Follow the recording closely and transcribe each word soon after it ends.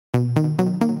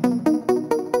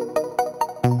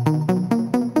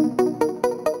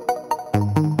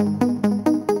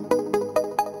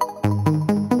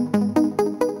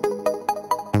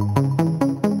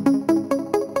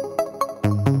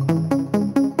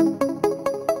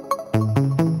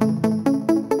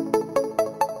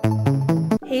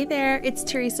there, it's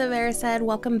Teresa of Erised.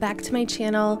 Welcome back to my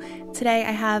channel. Today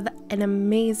I have an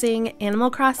amazing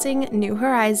Animal Crossing New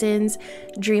Horizons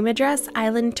Dream Address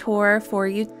Island tour for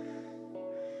you.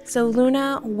 So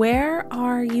Luna, where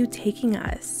are you taking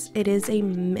us? It is a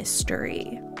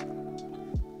mystery.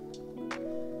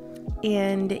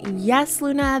 And yes,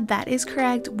 Luna, that is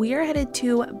correct. We are headed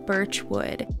to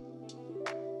Birchwood.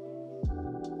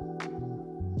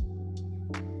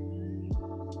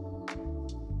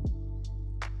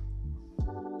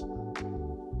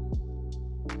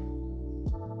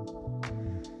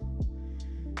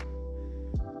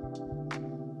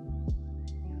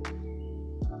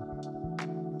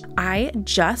 I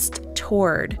just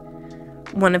toured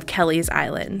one of Kelly's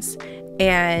islands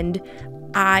and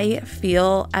I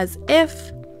feel as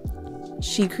if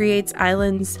she creates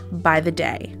islands by the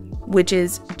day, which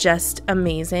is just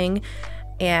amazing.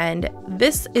 And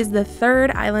this is the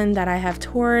third island that I have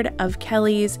toured of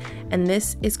Kelly's, and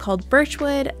this is called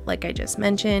Birchwood, like I just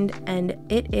mentioned, and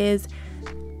it is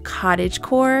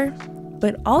cottagecore,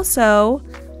 but also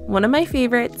one of my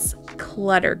favorites,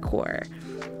 cluttercore.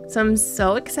 So I'm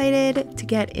so excited to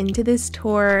get into this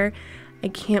tour. I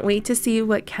can't wait to see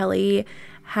what Kelly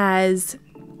has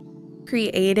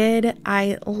created.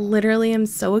 I literally am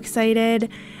so excited,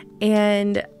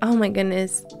 and oh my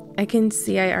goodness, I can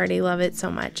see I already love it so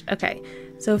much. Okay,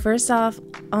 so first off,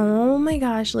 oh my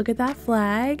gosh, look at that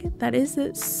flag. That is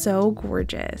so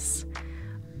gorgeous.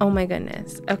 Oh my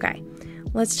goodness. Okay,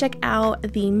 let's check out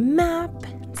the map,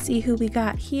 see who we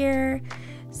got here.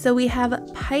 So we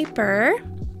have Piper,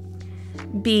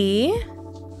 Bee,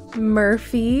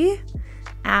 Murphy,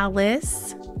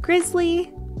 Alice,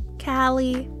 Grizzly,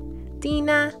 Callie,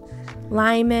 Dina,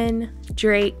 Lyman,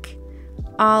 Drake,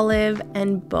 Olive,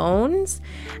 and Bones.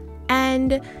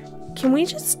 And can we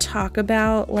just talk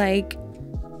about like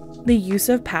the use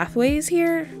of pathways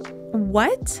here?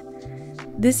 What?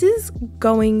 This is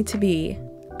going to be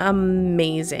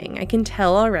amazing. I can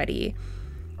tell already.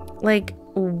 Like,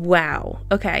 wow.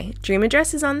 Okay, Dream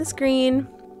Address is on the screen.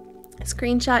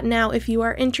 Screenshot now if you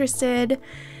are interested,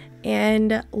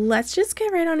 and let's just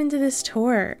get right on into this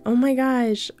tour. Oh my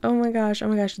gosh, oh my gosh, oh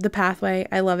my gosh, the pathway,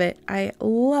 I love it. I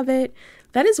love it.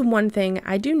 That is one thing,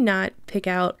 I do not pick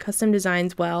out custom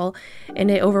designs well,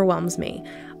 and it overwhelms me.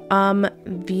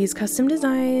 These custom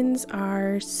designs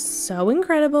are so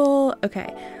incredible.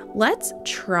 Okay, let's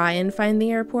try and find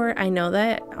the airport. I know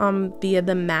that via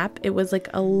the map it was like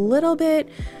a little bit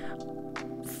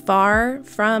far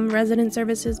from resident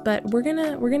services, but we're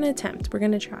gonna attempt. We're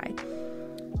gonna try.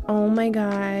 Oh my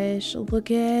gosh,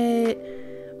 look at,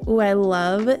 oh, I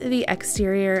love the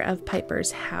exterior of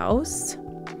Piper's house.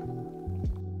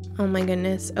 Oh my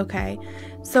goodness. Okay,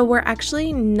 so we're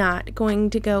actually not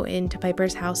going to go into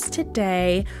Piper's house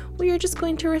today. We are just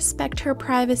going to respect her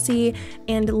privacy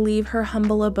and leave her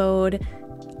humble abode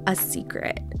a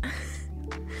secret.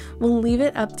 We'll leave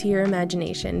it up to your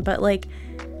imagination, but like,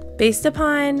 based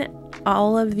upon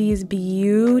all of these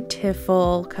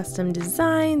beautiful custom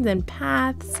designs and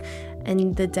paths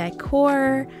and the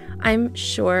decor, I'm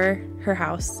sure her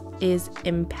house is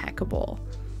impeccable.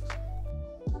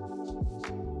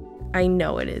 I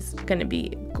know it is gonna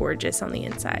be gorgeous on the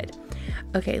inside.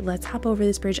 Okay, let's hop over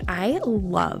this bridge. I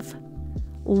love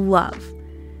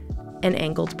an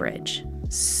angled bridge.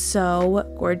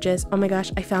 So gorgeous. Oh my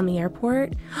gosh, I found the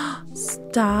airport.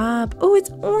 Stop. Oh, it's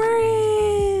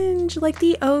orange, like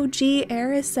the OG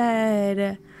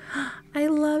Erised. I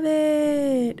love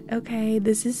it. Okay,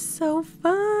 this is so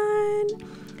fun.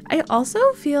 I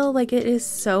also feel like it is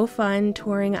so fun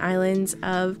touring islands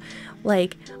of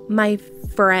like my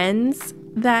friends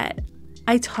that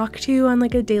I talk to on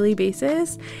like a daily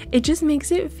basis. It just makes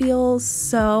it feel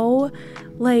so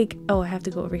like, oh, I have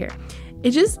to go over here.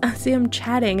 It just, see, I'm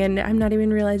chatting and I'm not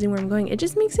even realizing where I'm going. It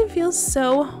just makes it feel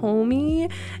so homey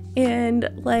and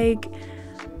like,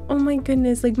 oh my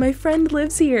goodness, like my friend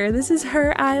lives here. This is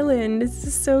her island. This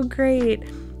is so great.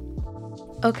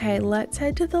 Okay, let's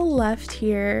head to the left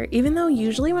here. Even though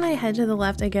usually when I head to the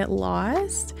left, I get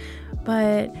lost,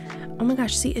 but oh my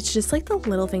gosh, see, it's just like the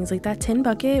little things, like that tin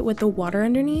bucket with the water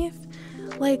underneath.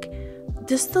 Like,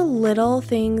 just the little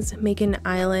things make an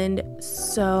island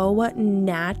so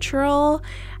natural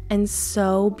and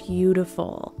so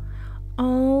beautiful.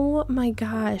 Oh my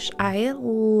gosh, I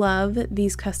love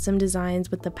these custom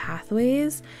designs with the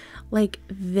pathways. Like,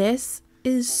 this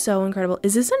is so incredible.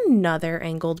 Is this another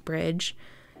angled bridge?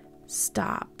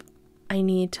 Stop. I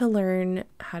need to learn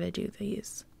how to do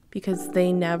these because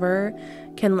they never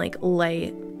can like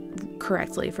lay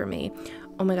correctly for me.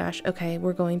 Oh my gosh. Okay,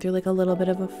 we're going through like a little bit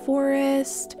of a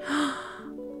forest.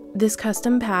 This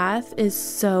custom path is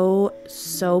so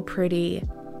pretty.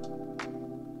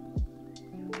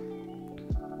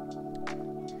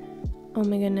 Oh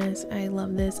my goodness, I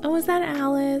love this. Oh, is that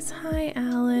Alice? Hi,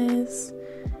 Alice.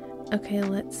 Okay,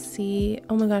 let's see.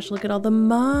 Oh my gosh, look at all the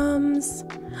mums.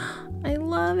 I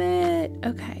love it.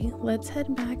 Okay, let's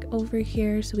head back over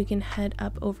here so we can head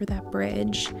up over that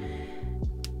bridge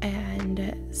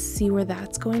and see where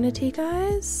that's going to take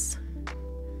us.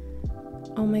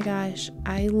 Oh my gosh,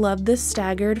 I love the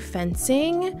staggered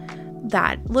fencing.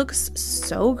 That looks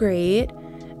so great.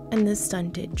 And the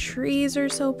stunted trees are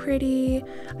so pretty.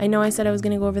 I know I said I was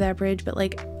gonna go over that bridge, but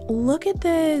like, look at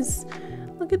this.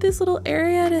 Look at this little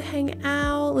area to hang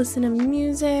out, listen to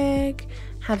music,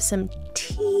 have some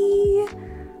tea.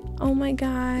 Oh my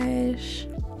gosh.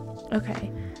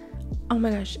 Okay. Oh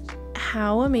my gosh.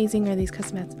 How amazing are these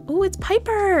custom hats? Oh, it's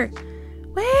Piper.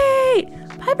 Wait,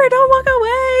 Piper, don't walk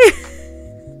away.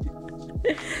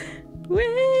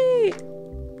 Wait.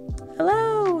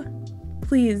 Hello.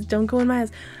 Please don't go in my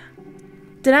house.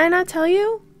 Did I not tell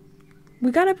you?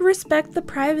 We gotta respect the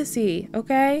privacy,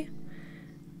 okay?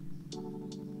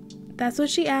 That's what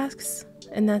she asks,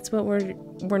 and that's what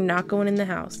we're not going in the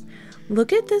house.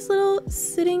 Look at this little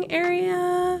sitting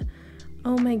area.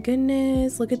 Oh my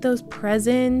goodness, look at those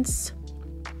presents.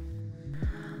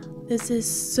 This is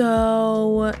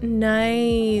so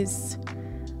nice.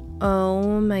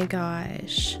 Oh my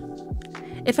gosh.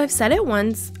 If I've said it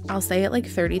once, I'll say it like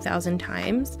 30,000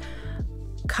 times.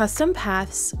 Custom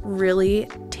paths really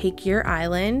take your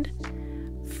island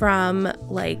from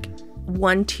like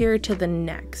one tier to the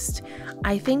next.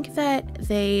 I think that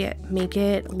they make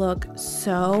it look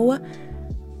so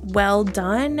well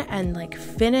done and like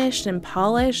finished and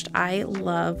polished. I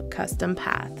love custom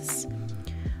paths.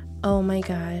 Oh my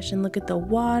gosh, and look at the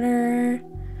water.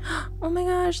 Oh my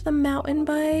gosh, the mountain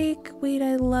bike. Wait,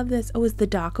 I love this. Oh, is the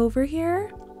dock over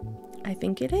here? I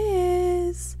think it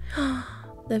is.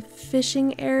 The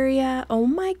fishing area. Oh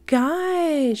my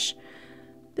gosh.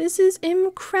 This is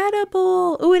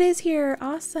incredible. Oh, it is here.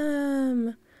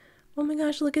 Awesome. Oh my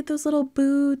gosh, look at those little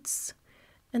boots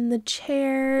and the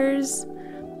chairs.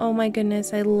 Oh my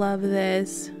goodness, I love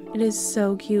this. It is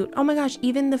so cute. Oh my gosh,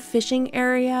 even the fishing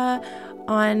area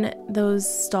on those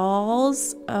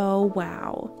stalls. Oh,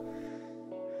 wow.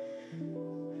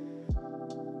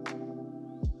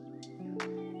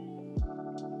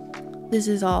 This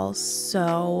is all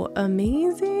so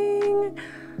amazing.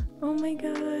 Oh my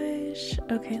gosh.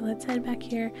 Okay, let's head back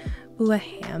here. Ooh, a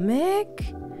hammock.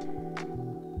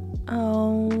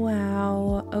 Oh,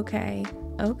 wow. Okay.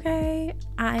 Okay.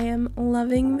 I am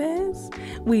loving this.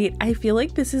 Wait, I feel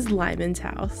like this is Lyman's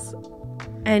house.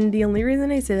 And the only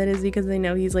reason I say that is because I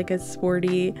know he's like a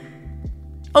sporty...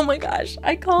 Oh my gosh,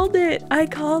 I called it. I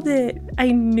called it.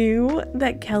 I knew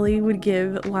that Kelly would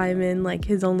give Lyman like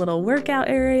his own little workout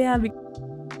area.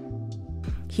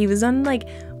 He was on like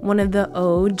one of the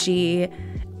OG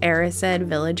erised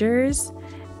villagers,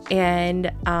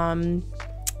 and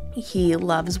he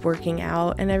loves working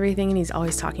out and everything, and he's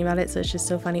always talking about it, so it's just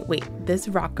so funny. Wait, this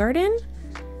rock garden?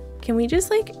 Can we just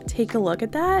like take a look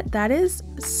at that? That is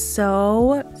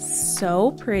so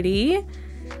pretty.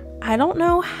 I don't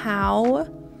know how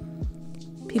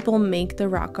people make the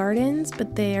rock gardens,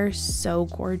 but they are so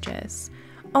gorgeous.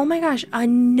 Oh my gosh,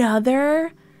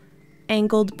 another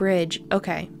angled bridge.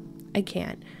 Okay, I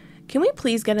can't. Can we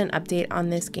please get an update on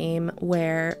this game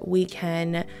where we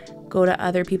can go to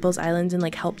other people's islands and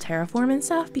like help terraform and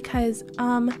stuff? Because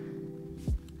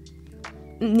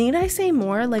need I say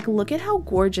more? Like, look at how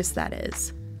gorgeous that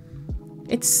is.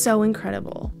 It's so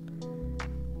incredible.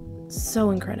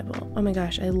 So incredible. Oh my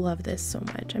gosh, I love this so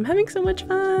much. I'm having so much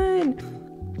fun.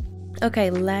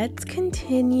 Okay, let's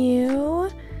continue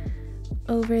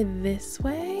over this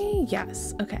way.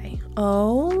 Yes, okay.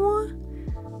 Oh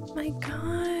my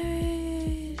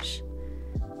gosh.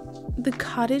 The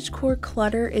cottagecore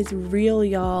clutter is real,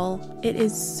 y'all. It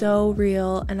is so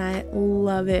real, and I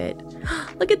love it.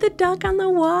 Look at the duck on the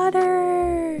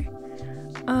water.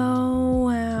 Oh,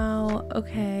 wow.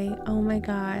 Okay. Oh my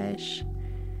gosh.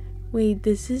 Wait,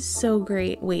 this is so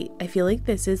great. Wait, I feel like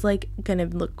this is like gonna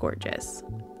look gorgeous.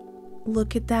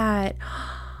 Look at that.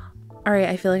 All right,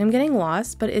 I feel like I'm getting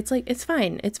lost, but it's like, it's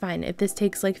fine. It's fine. If this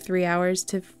takes like 3 hours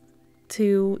to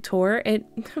tour it,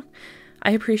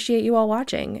 I appreciate you all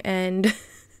watching and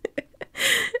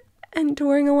and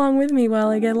touring along with me while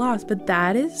I get lost. But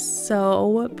that is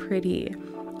so pretty.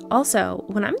 Also,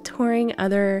 when I'm touring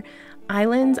other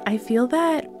islands, I feel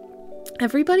that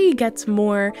everybody gets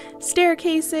more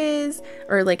staircases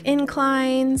or like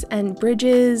inclines and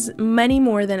bridges, many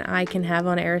more than I can have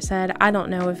on Erised. I don't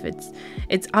know if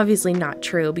it's obviously not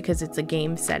true because it's a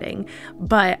game setting,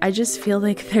 but I just feel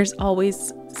like there's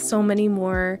always so many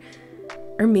more,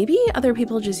 or maybe other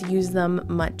people just use them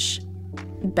much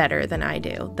better than I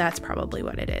do. That's probably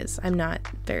what it is. I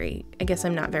guess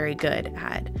I'm not very good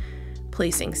at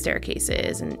placing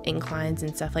staircases and inclines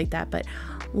and stuff like that, but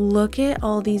look at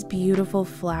all these beautiful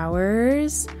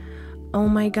flowers. Oh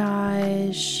my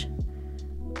gosh.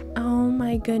 Oh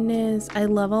my goodness. I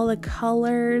love all the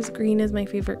colors. Green is my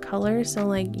favorite color, so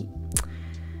like,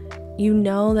 you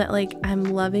know that like I'm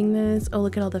loving this. Oh,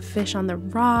 look at all the fish on the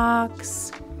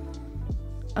rocks.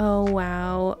 Oh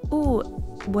wow. Ooh,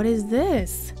 what is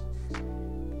this?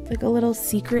 It's like a little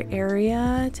secret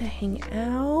area to hang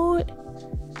out.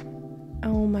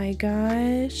 Oh my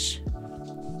gosh.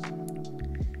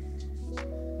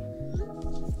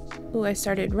 Ooh, I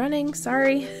started running,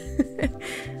 sorry.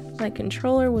 My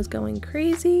controller was going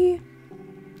crazy.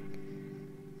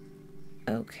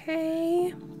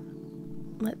 Okay.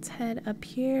 Let's head up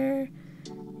here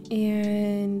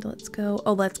and let's go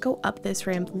up this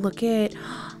ramp. Look at,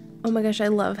 oh my gosh, I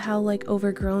love how like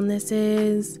overgrown this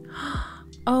is.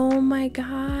 Oh my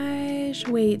gosh,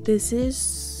 wait, this is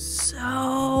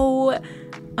so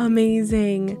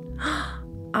amazing.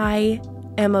 I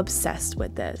am obsessed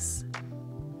with this.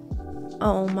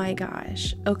 Oh my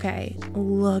gosh. Okay,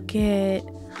 look at,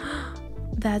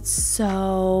 that's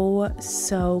so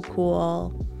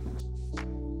cool.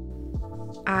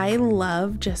 I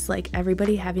love just like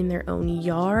everybody having their own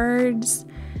yards.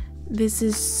 This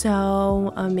is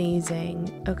so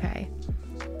amazing. Okay,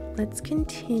 let's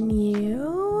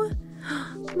continue.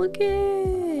 Look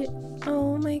at,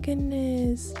 oh my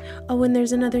goodness. Oh, and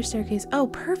there's another staircase. Oh,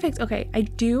 perfect. Okay, I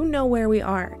do know where we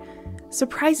are.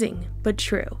 Surprising, but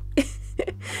true.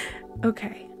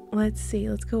 Okay, let's see.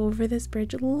 Let's go over this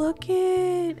bridge. Look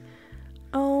at,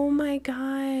 oh my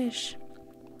gosh.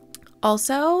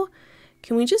 Also,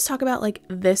 can we just talk about like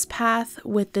this path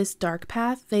with this dark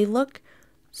path? They look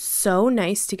so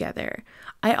nice together.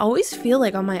 I always feel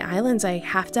like on my islands, I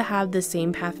have to have the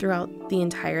same path throughout the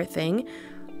entire thing.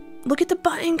 Look at the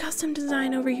button custom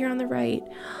design over here on the right,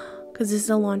 because this is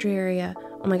a laundry area.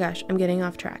 Oh my gosh, I'm getting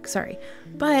off track, sorry.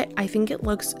 But I think it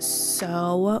looks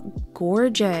so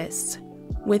gorgeous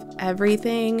with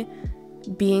everything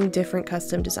being different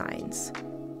custom designs.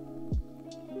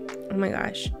 Oh my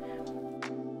gosh.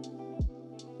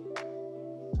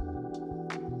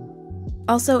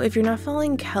 Also, if you're not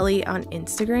following Kelly on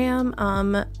Instagram,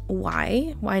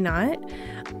 why not?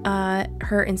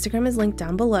 Her Instagram is linked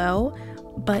down below,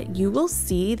 but you will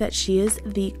see that she is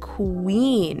the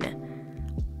queen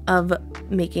of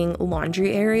making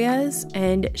laundry areas,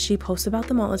 and she posts about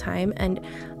them all the time, and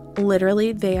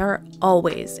literally they are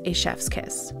always a chef's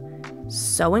kiss.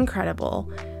 So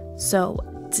incredible. So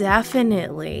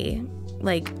definitely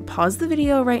like pause the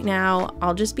video right now.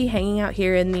 I'll just be hanging out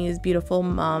here in these beautiful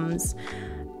mums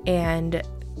and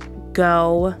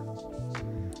go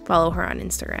follow her on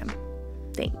Instagram.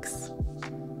 Thanks.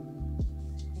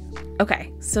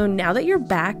 Okay, so now that you're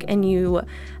back and you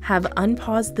have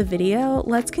unpaused the video,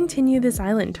 let's continue this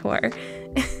island tour.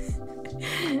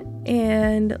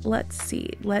 And let's see,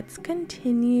 let's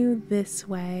continue this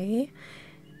way.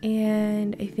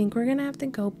 And I think we're gonna have to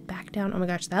go back down. Oh my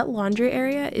gosh, that laundry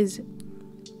area is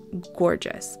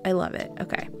gorgeous. I love it.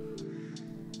 Okay.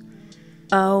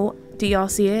 Oh, do y'all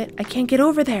see it? I can't get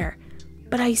over there,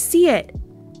 but I see it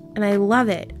and I love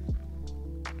it.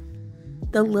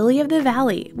 The Lily of the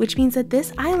Valley, which means that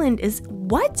this island is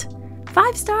what?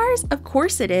 5 stars? Of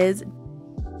course it is.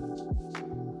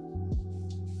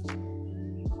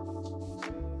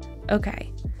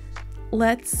 Okay,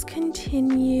 let's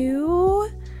continue.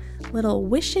 Little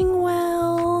wishing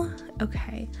well.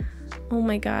 Okay. Oh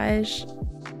my gosh.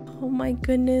 Oh my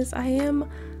goodness. I am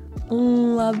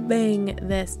loving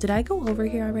this. Did I go over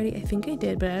here already? I think I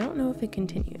did, but I don't know if it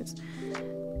continues.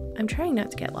 I'm trying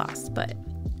not to get lost, but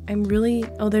I'm really,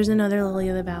 oh, there's another Lily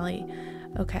of the Valley.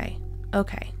 Okay.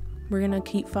 Okay. We're gonna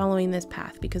keep following this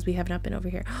path because we have not been over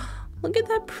here. Look at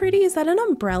that pretty, is that an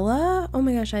umbrella? Oh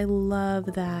my gosh, I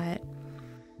love that.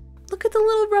 Look at the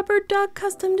little rubber duck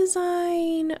custom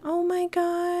design. Oh my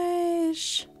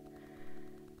gosh.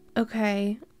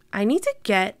 Okay, I need to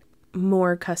get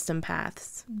more custom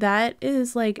paths. That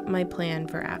is like my plan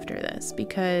for after this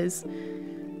because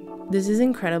this is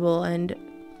incredible and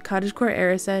Cottagecore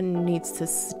Erisa needs to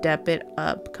step it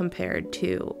up compared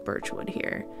to Birchwood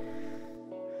here.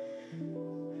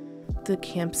 The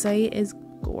campsite is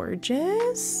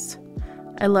gorgeous.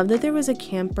 I love that there was a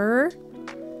campsite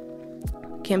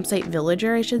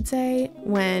villager, I should say,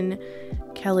 when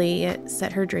Kelly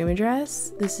set her dream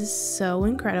address. This is so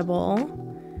incredible.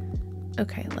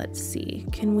 Okay, let's see.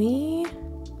 Can we?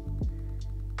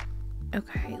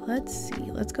 Okay, let's see.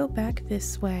 Let's go back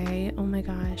this way. Oh my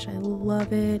gosh, I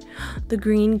love it. The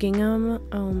green gingham.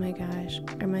 Oh my gosh.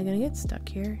 Am I gonna get stuck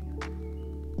here?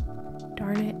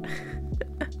 Darn it.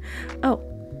 Oh,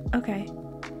 okay.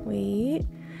 Wait.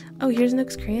 Oh, here's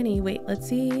Nook's Cranny. Wait, let's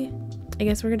see. I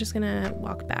guess we're just gonna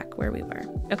walk back where we were.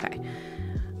 Okay.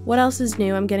 What else is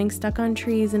new? I'm getting stuck on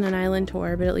trees in an island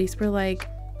tour, but at least we're like,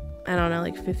 I don't know,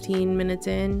 like 15 minutes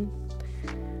in.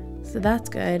 So that's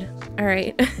good. All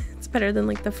right. It's better than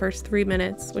like the first 3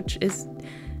 minutes, which is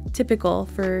typical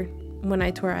for when I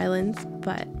tour islands,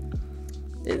 but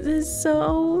this is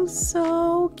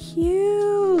so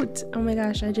cute. Oh my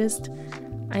gosh, I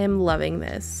am loving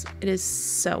this. It is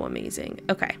so amazing.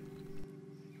 Okay.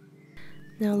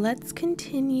 Now let's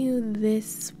continue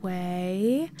this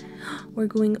way. We're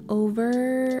going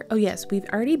over, oh yes, we've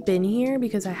already been here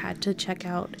because I had to check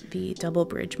out the double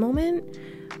bridge moment,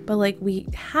 but like we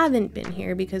haven't been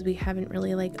here because we haven't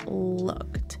really like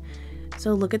looked.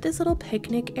 So look at this little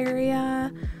picnic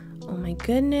area. Oh my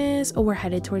goodness. Oh, we're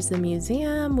headed towards the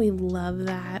museum. We love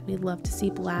that. We love to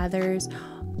see Blathers.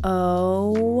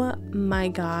 Oh my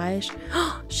gosh.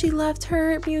 She left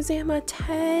her museum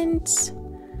tent.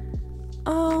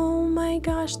 Oh my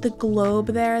gosh, the globe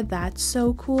there, that's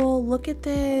so cool. Look at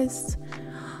this.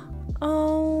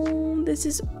 Oh, this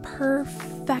is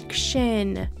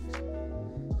perfection.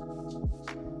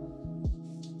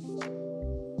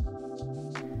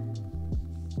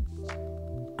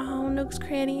 Oh, Nook's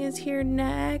Cranny is here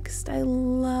next. I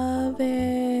love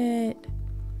it.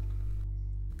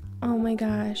 Oh my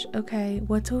gosh. Okay,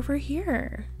 what's over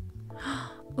here?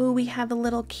 Oh, we have a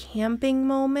little camping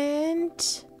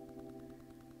moment.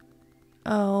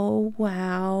 Oh,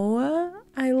 wow.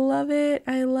 I love it.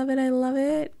 I love it. I love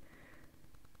it.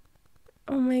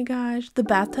 Oh my gosh. The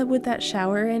bathtub with that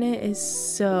shower in it is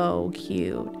so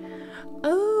cute.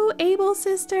 Oh, Able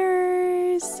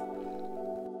sisters.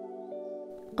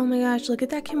 Oh my gosh, look at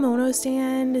that kimono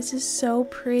stand. This is so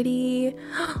pretty.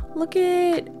 Look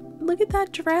at that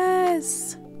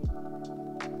dress.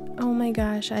 Oh my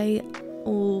gosh, I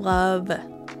love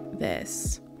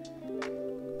this.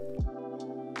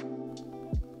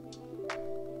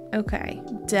 Okay,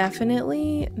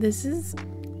 definitely, this is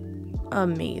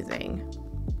amazing.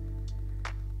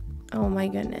 Oh my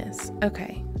goodness.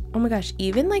 Okay. Oh my gosh,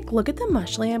 even like look at the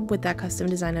mush lamp with that custom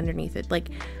design underneath it. Like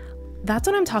that's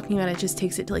what I'm talking about. It just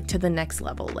takes it to like to the next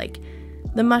level. Like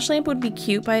the mush lamp would be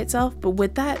cute by itself, but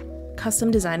with that custom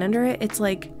design under it, it's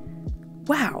like,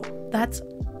 wow, that's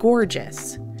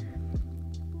gorgeous.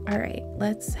 All right,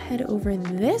 let's head over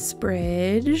this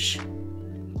bridge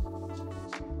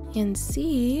and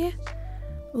see.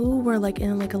 Ooh, we're like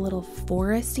in like a little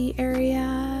foresty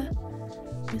area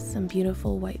with some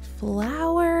beautiful white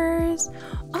flowers.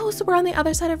 Oh, so we're on the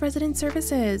other side of resident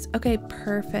services. Okay,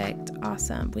 perfect.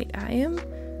 Awesome. Wait, oh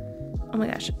my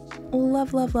gosh.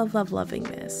 Loving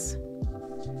this.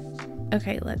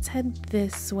 Okay, let's head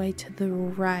this way to the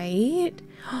right.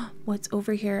 What's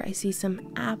over here? I see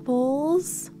some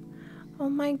apples. Oh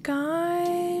my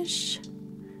gosh.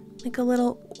 Like a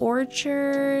little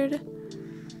orchard.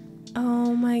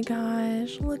 Oh my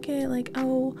gosh. Look at like,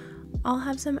 oh, I'll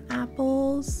have some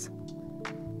apples.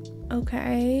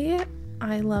 Okay,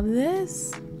 I love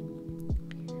this.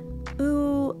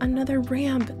 Ooh, another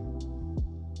ramp.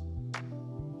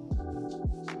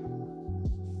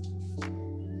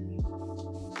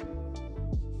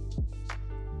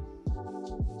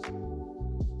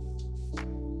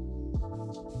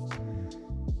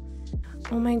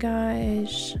 Oh my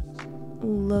gosh.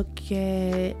 Look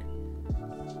at,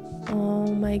 oh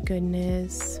my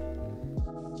goodness.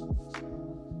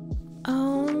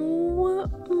 Oh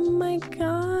my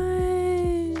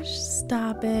gosh.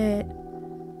 Stop it.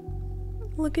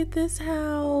 Look at this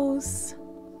house.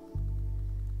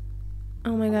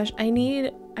 Oh my gosh. I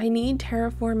need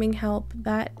terraforming help.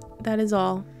 That is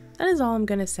all. That is all I'm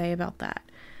gonna say about that.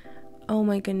 Oh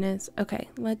my goodness. Okay,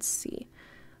 let's see.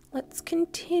 Let's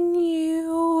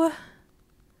continue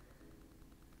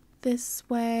this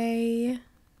way.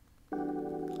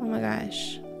 Oh my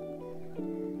gosh.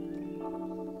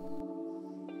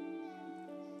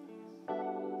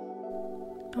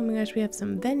 Oh my gosh, we have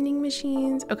some vending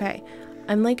machines. Okay,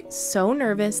 I'm like so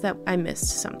nervous that I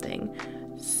missed something.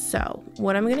 So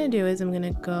what I'm gonna do is I'm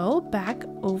gonna go back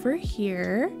over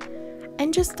here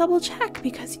and just double check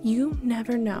because you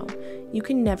never know. You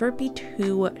can never be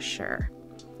too sure.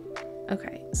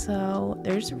 Okay, so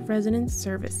there's resident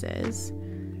services.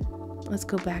 Let's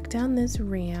go back down this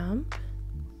ramp.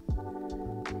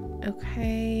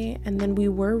 Okay, and then we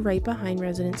were right behind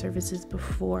resident services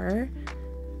before.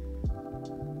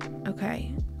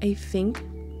 Okay, I think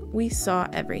we saw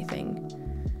everything,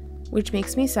 which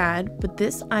makes me sad, but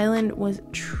this island was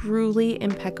truly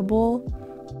impeccable.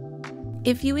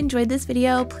 If you enjoyed this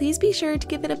video, please be sure to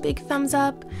give it a big thumbs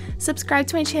up, subscribe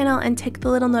to my channel, and tick the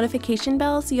little notification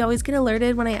bell so you always get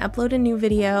alerted when I upload a new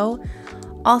video.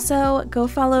 Also, go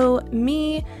follow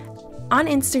me on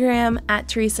Instagram at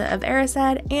Theresa of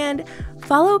Erised, and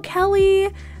follow Kelly.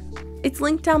 It's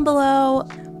linked down below.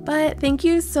 But thank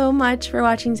you so much for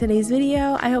watching today's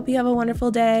video. I hope you have a wonderful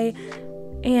day.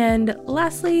 And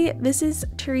lastly, this is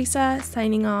Theresa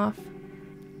signing off.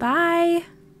 Bye!